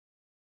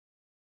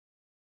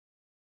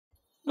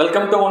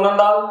Welcome to one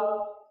and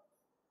all.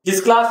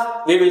 This class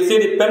we will see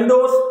the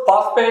Penthose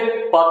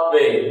Phosphate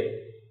pathway.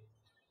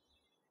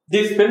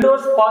 This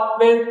Penthose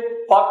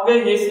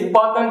pathway is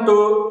important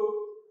to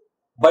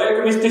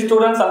biochemistry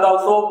students and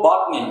also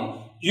Botany,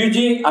 UG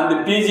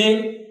and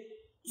PG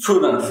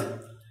students.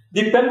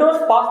 The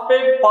Penthose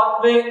Phosphate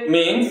pathway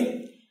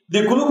means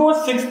the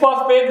glucose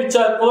 6-phosphate which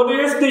are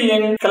produced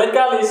in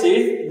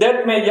glycolysis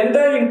that may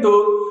enter into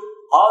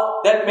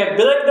or that may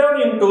break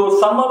down into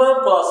some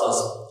other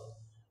process.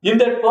 In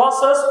that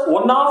process,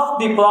 one of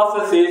the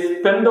process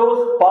is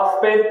Penthose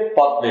Phosphate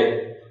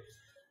pathway.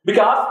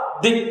 Because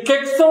the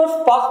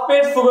Penthose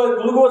phosphate sugar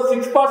glucose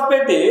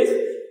 6-phosphate is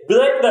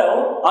break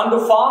down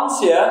and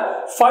forms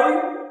a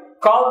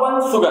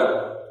 5-carbon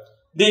sugar.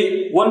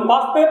 The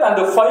 1-phosphate and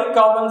the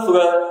 5-carbon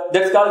sugar,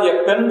 that's called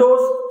a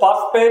Penthose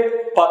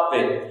Phosphate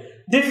pathway.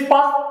 This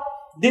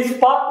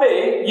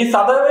pathway is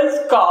otherwise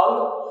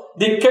called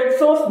the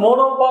Penthose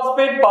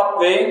monophosphate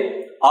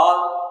pathway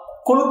or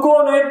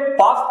gluconate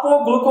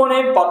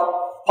phosphogluconate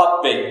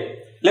pathway.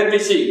 Let me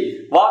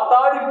see what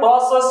are the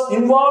processes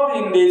involved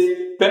in this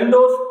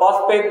Penthose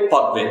phosphate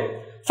pathway.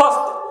 First,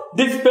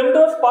 this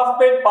Penthose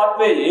phosphate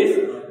pathway is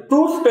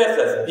 2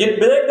 spaces. It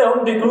breaks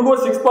down the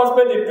glucose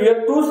 6-phosphate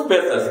into 2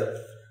 spaces.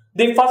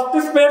 The first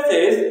space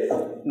is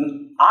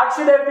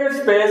oxidative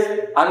space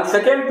and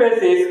second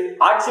space is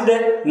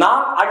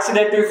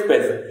non-oxidative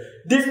space.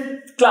 This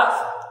class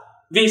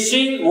we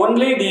see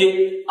only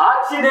the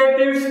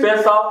oxidative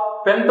space of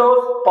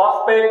Penthose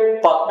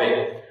phosphate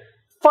pathway.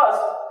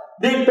 First,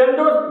 the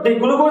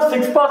glucose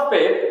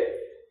 6-phosphate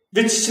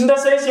which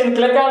synthesized in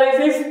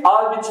glycolysis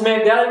or which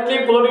may directly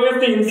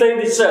produced inside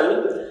the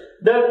cell,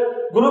 the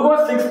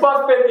glucose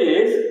 6-phosphate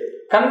is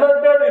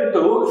converted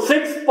into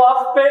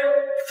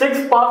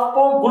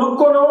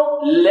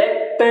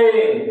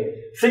 6-phosphogluconolactone.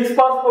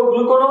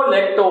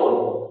 6-phosphogluconolactone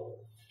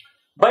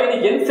by the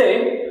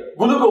enzyme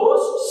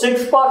glucose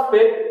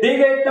 6-phosphate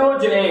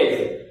dehydrogenase.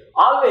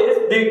 Always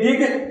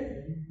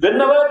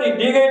whenever the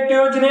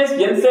dehydrogenase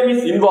enzyme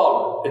is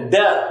involved,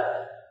 there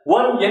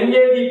one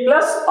NAD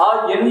plus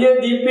or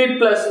NADP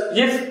plus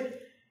is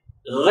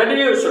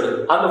reduced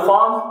and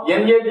forms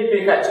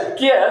NADPH.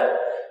 Here,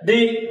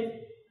 the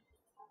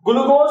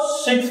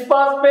glucose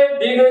 6-phosphate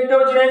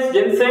dehydrogenase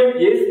enzyme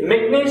is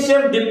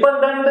magnesium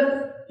dependent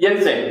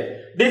enzyme.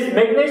 This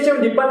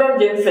magnesium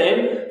dependent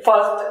enzyme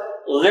first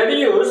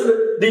reduced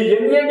the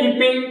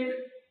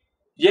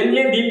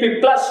NADP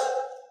plus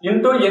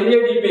into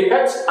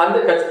NADPH and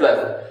H plus.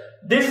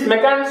 This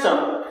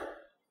mechanism,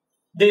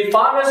 the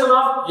formation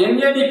of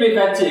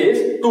NADPH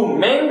is to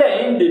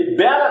maintain the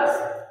balance,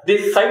 the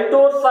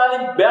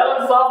cytosolic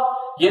balance of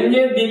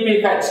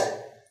NADPH.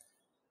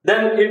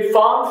 Then it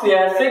forms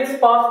a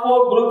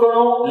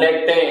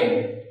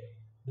 6-phosphogluconolactane.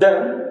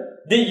 Then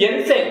the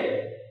enzyme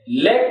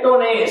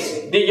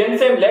lactonase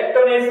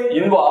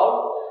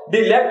involved.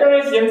 The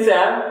lactonase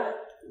enzyme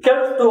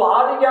helps to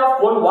adding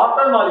of one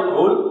water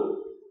molecule.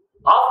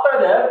 After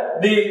that,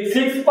 the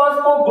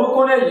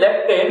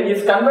 6-phosphogluconolactane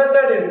is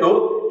converted into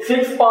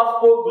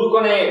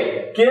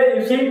 6-phosphogluconate. Here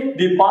you see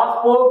the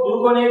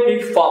phosphogluconate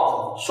is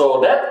formed.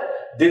 So that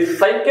this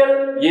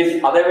cycle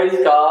is otherwise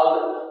called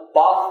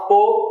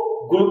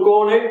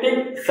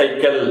phosphogluconatic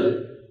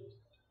cycle.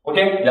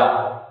 Okay,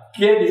 yeah.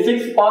 Here the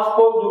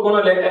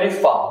 6-phosphogluconolactane is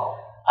formed.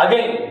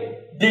 Again,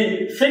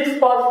 the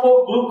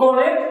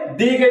 6-phosphogluconate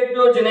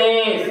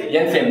dehydrogenase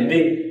enzyme.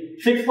 The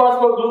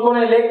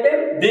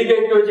 6-phosphogluconolactane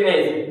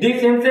dehydrogenase.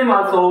 This enzyme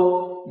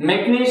also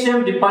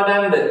magnesium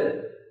dependent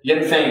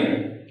enzyme.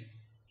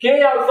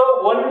 Here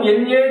also one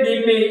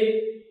NADP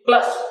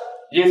plus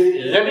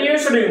is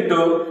reduced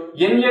into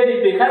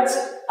NADPH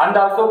and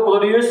also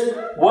produce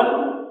one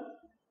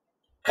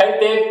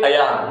chytate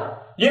ion.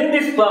 In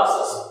this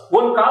process,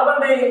 one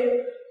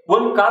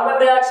carbon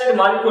dioxide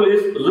molecule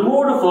is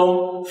removed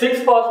from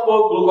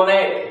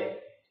 6-phosphogluconate.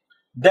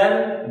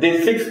 Then the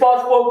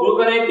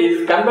 6-phosphogluconate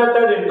is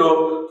converted into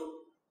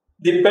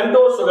the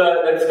pentose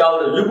sugar that is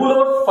called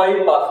ribulose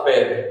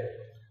 5-phosphate.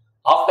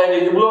 After the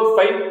ribulose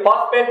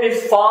 5-phosphate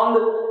is formed,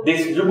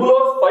 this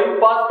ribulose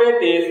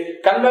 5-phosphate is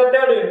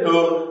converted into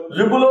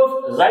ribulose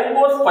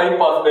ribose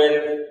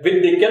 5-phosphate with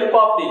the help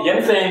of the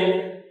enzyme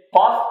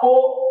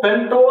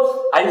Penthose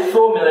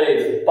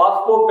isomerase.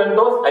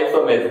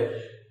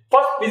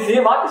 First, we see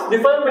what is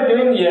different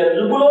between a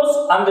ribulose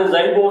and a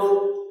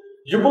ribose.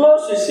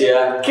 Ribulose is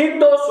a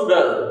keto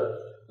sugar.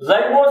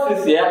 Ribose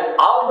is a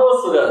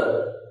aldose sugar.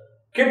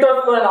 Keto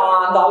sugar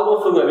and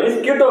aldose sugar means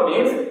keto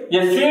means a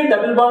C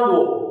double bond O.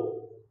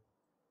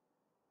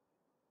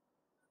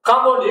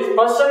 Compound is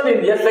present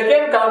in the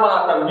second carbon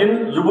atom in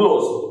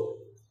ribulose.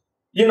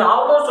 In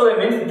aldose sugar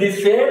means the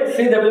same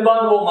C double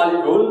bond O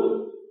molecule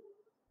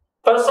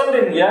present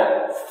in the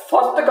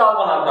first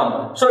carbon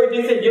atom. So it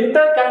is a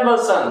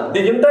interconversion. The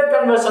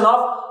interconversion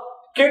of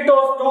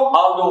ketose to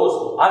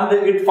aldose and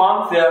it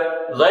forms a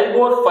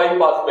ribose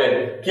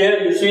 5-phosphate. Here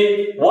you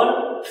see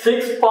one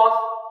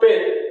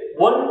 6-phosphate,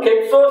 one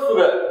ketose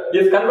sugar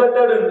is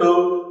converted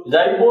into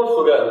ribose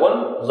sugar,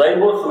 one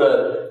ribose sugar.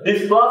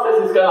 This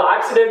process is called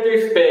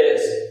oxidative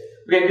space.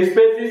 Okay, this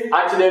phase is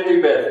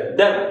oxidative phase.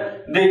 Then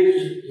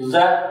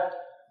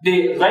the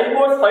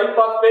ribose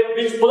 5-phosphate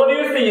which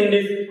produced in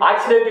this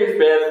oxidative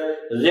phase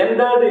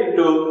rendered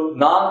into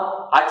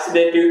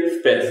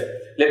non-oxidative phase.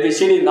 Let us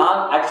see the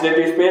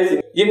non-oxidative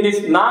phase. In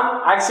this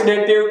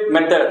non-oxidative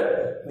method,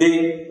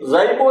 the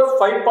ribose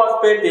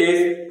 5-phosphate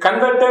is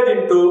converted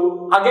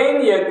into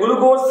again a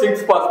glucose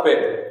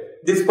 6-phosphate.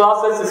 This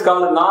process is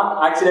called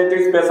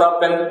non-oxidative phase of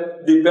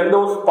the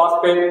Penthose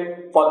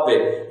phosphate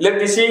pathway.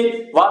 Let us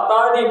see what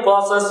are the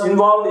processes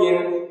involved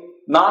in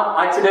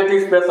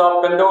non-oxidative phase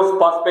of Penthose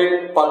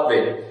phosphate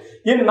pathway.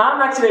 In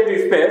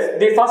non-oxidative phase,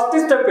 the first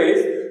step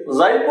is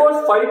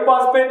ribose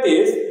 5-phosphate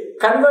is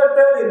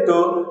converted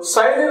into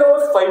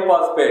cellulose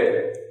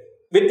 5-phosphate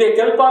with the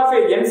help of a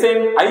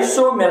enzyme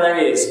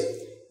isomerase.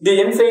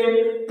 The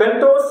enzyme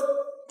Penthose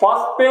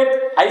phosphate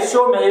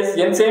isomerase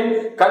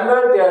enzyme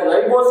convert the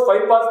ribose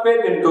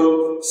 5-phosphate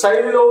into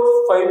cellulose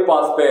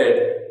 5-phosphate.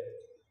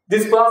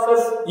 This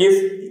process is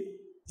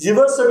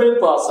reversible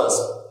process.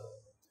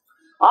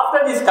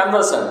 After this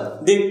conversion,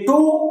 the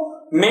two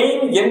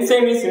main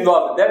enzymes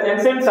involved. That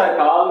enzymes are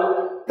called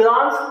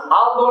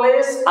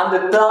trans-aldolase and the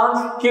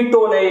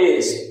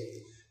trans-ketolase.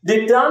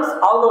 The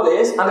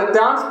trans-aldolase and the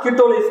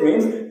trans-ketolase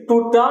means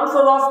to transfer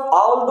of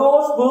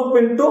aldose group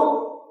into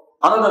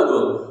another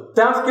group.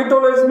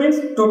 Trans-ketolase means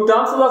to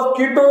transfer of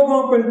keto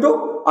group into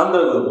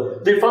another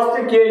group. The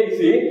first case is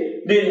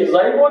the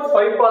ribose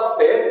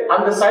 5-phosphate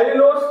and the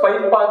cellulose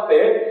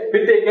 5-phosphate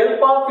with the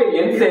help of an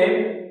enzyme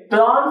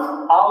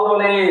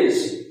trans-aldolase.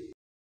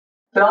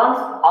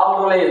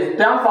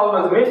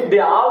 Trans-aldolase means the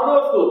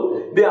aldose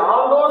group. The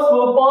aldose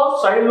group of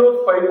cellulose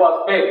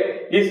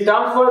 5-phosphate is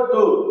transferred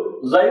to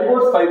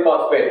ribose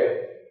 5-phosphate.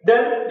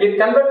 Then it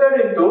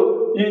converted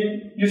into,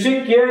 you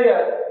see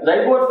here,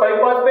 ribose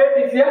 5-phosphate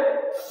is a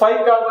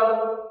 5-carbon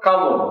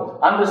compound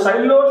and the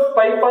cellulose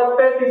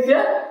 5-phosphate is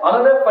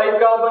another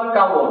 5-carbon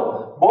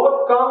compound.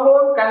 Both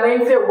compound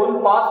contains a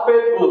one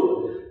phosphate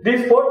group.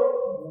 These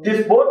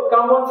both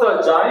compounds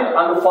are joined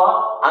and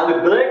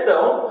break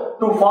down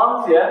to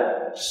form a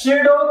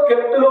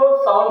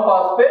pseudo-captulose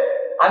 7-phosphate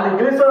and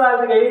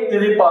glyceraldehyde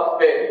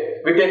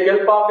 3-phosphate with the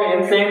help of an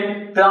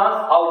enzyme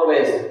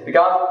trans-aldolase,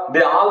 because the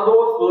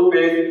aldose group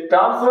is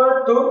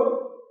transferred to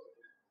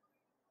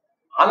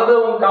another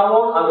one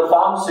compound and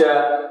forms a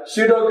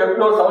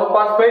pseudo-captulose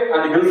 7-phosphate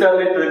and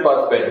glyceraldehyde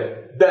 3-phosphate.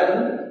 Then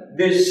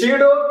the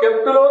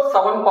pseudo-captulose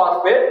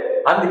 7-phosphate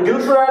and the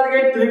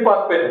glyceraldehyde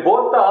 3-phosphate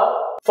both are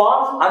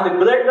forms and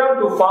break down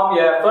to form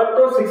a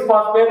fructose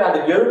 6-phosphate and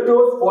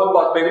erythrose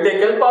 4-phosphate with the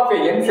help of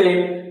an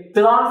enzyme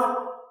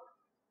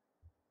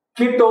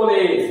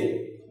trans-ketolase.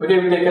 With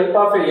the help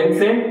of an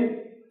enzyme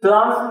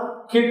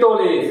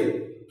trans-ketolase.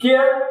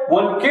 Here,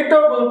 one keto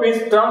group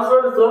is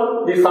transferred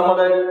from the some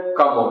other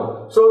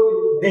compound. So,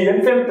 the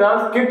enzyme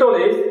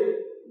trans-ketolase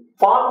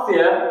forms a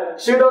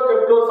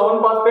pseudo-captulose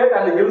 7-phosphate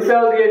and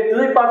glyceraldehyde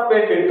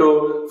 3-phosphate into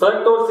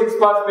fructose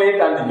 6-phosphate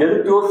and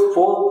erythrose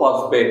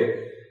 4-phosphate.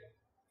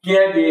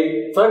 Here,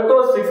 the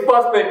fructose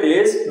 6-phosphate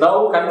is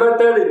now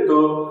converted into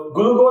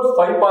glucose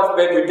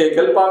 5-phosphate with the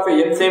help of an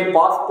enzyme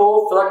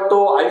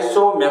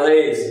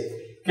phosphofructoisomerase.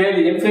 Here,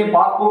 the enzyme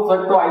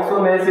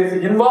phosphofructoisomerase is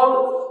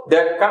involved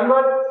that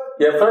convert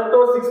a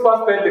fructose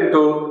 6-phosphate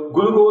into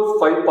glucose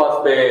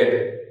 5-phosphate.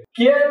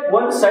 Here,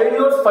 one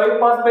cellulose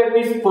 5-phosphate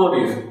is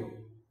produced.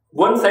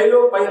 One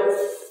cellulose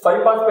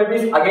 5-phosphate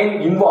is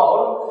again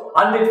involved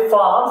and it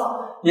forms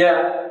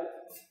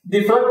the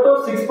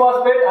fructose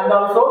 6-phosphate and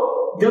also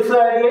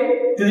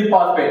glyceraldehyde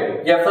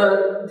 3-phosphate.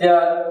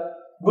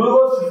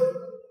 Glucose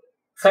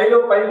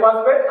cellulose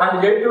 5-phosphate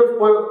and erythrose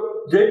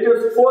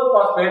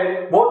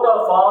 4-phosphate both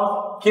are formed.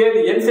 Here,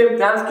 the enzyme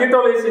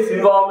trans-ketolase is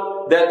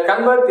involved that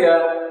convert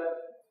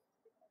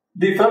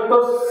the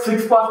fructose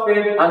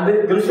 6-phosphate and the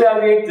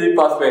glyceraldehyde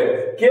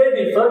 3-phosphate. Here,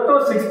 the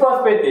fructose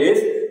 6-phosphate is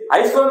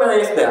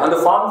isomerized and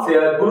forms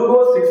a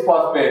glucose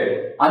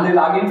 6-phosphate and it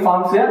again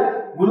forms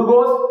a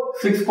glucose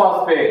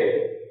 6-phosphate.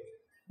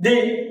 The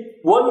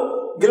one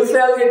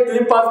glyceraldehyde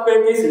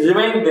 3-phosphate is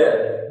remained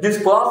there. This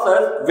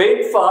process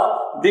waits for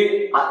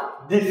the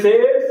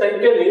same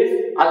cycle is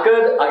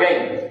occurred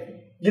again.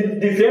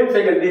 The same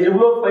cycle, the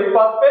ribose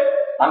 5-phosphate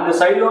and the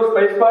cellulose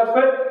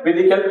 5-phosphate with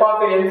the help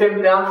of an enzyme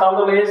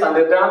trans-aldolase and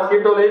the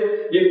trans-ketolase,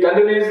 it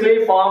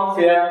continuously forms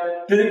a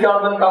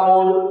 3-carbon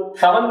compound,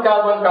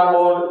 7-carbon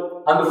compound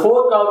and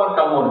 4-carbon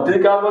compound.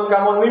 3-carbon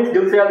compound means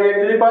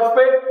glyceraldehyde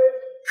 3-phosphate,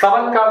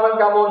 7-carbon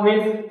compound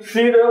means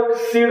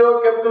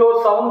pseudo-captulose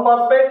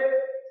 7-phosphate,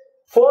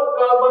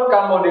 4-carbon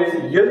compound is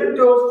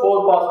erythrose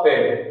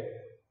 4-phosphate.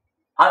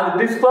 And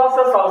this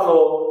process also,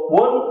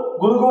 one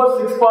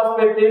glucose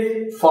 6-phosphate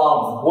is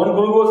formed.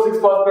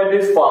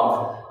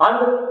 And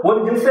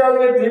one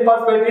glyceraldehyde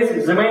 3-phosphate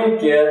is remained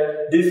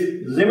here. This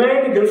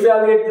remained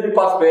glyceraldehyde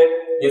 3-phosphate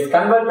is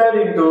converted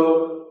into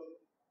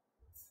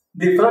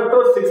the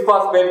fructose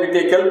 6-phosphate with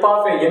the help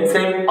of an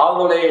enzyme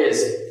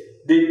aldolase.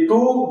 The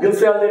two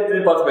glyceraldehyde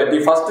 3-phosphate.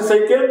 The first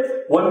cycle,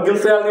 one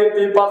glyceraldehyde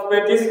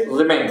 3-phosphate is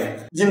remains.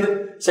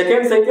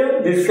 second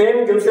cycle, the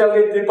same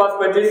glycerol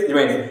 3-phosphate is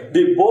remains.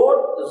 The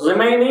both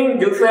remaining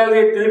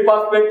glycerol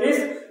 3-phosphate is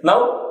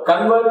now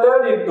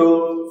converted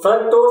into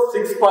fructose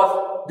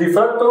 6-phosphate. The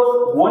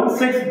fructose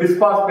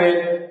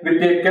 1,6-bisphosphate with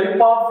the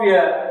help of a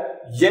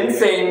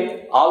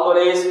enzyme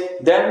always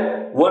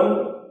then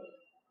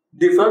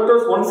the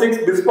fructose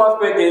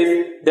 1,6-bisphosphate is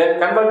then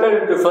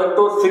converted into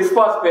fructose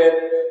 6-phosphate.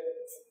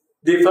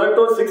 The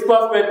fructose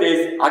 6-phosphate is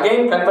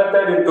again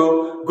converted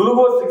into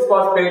glucose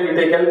 6-phosphate with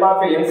the help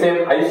of an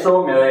enzyme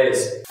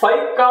isomerase.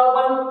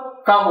 5-carbon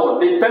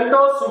compound, the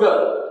pentose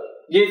sugar,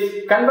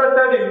 is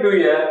converted into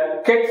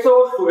a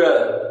ketose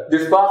sugar.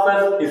 This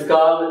process is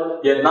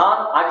called a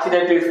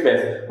non-oxidative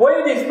phase.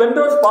 Why this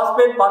pentose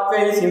phosphate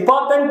pathway is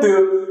important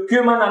to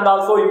human and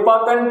also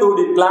important to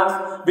the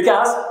plants?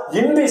 Because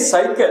in this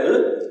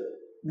cycle,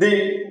 the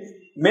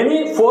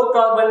many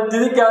 4-carbon,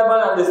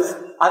 3-carbon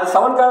and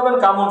 7-carbon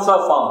compounds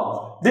are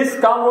formed. These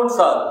compounds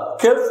are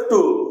helped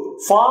to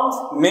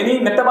form many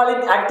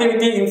metabolic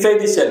activity inside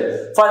the cell.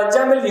 For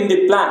example, in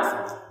the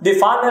plants, the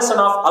formation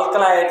of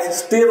alkaloids,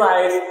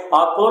 steroids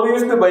are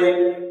produced by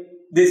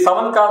the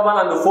 7-carbon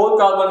and the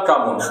 4-carbon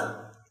compounds.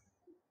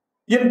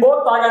 In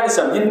both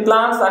organisms, in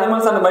plants,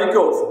 animals and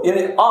microbes,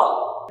 in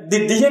all, the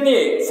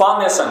DNA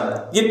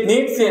formation, it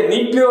needs a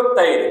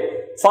nucleotide.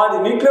 For the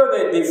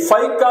nucleotide, the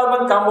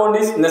 5-carbon compound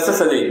is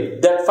necessary.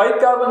 That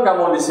 5-carbon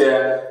compound is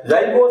a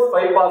ribose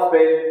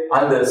 5-phosphate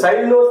and the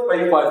cellulose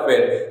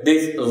 5-phosphate.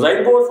 This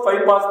ribose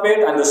 5-phosphate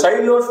and the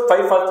cellulose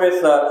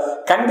 5-phosphates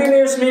are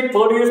continuously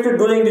produced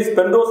during this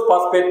pentose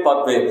phosphate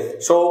pathway.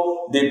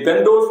 So, the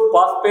pentose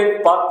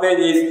phosphate pathway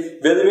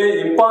is very,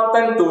 very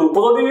important to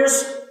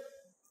produce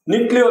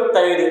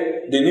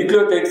nucleotide. The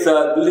nucleotides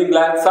are building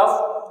blocks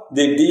of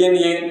the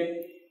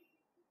DNA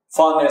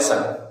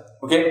formation.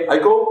 Okay, I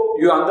hope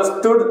you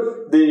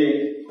understood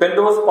the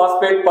pentose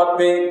phosphate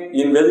pathway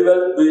in very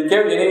well. Do you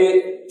have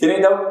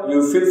any doubt?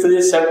 You feel free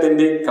to share in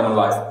the comment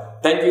box.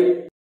 Thank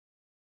you.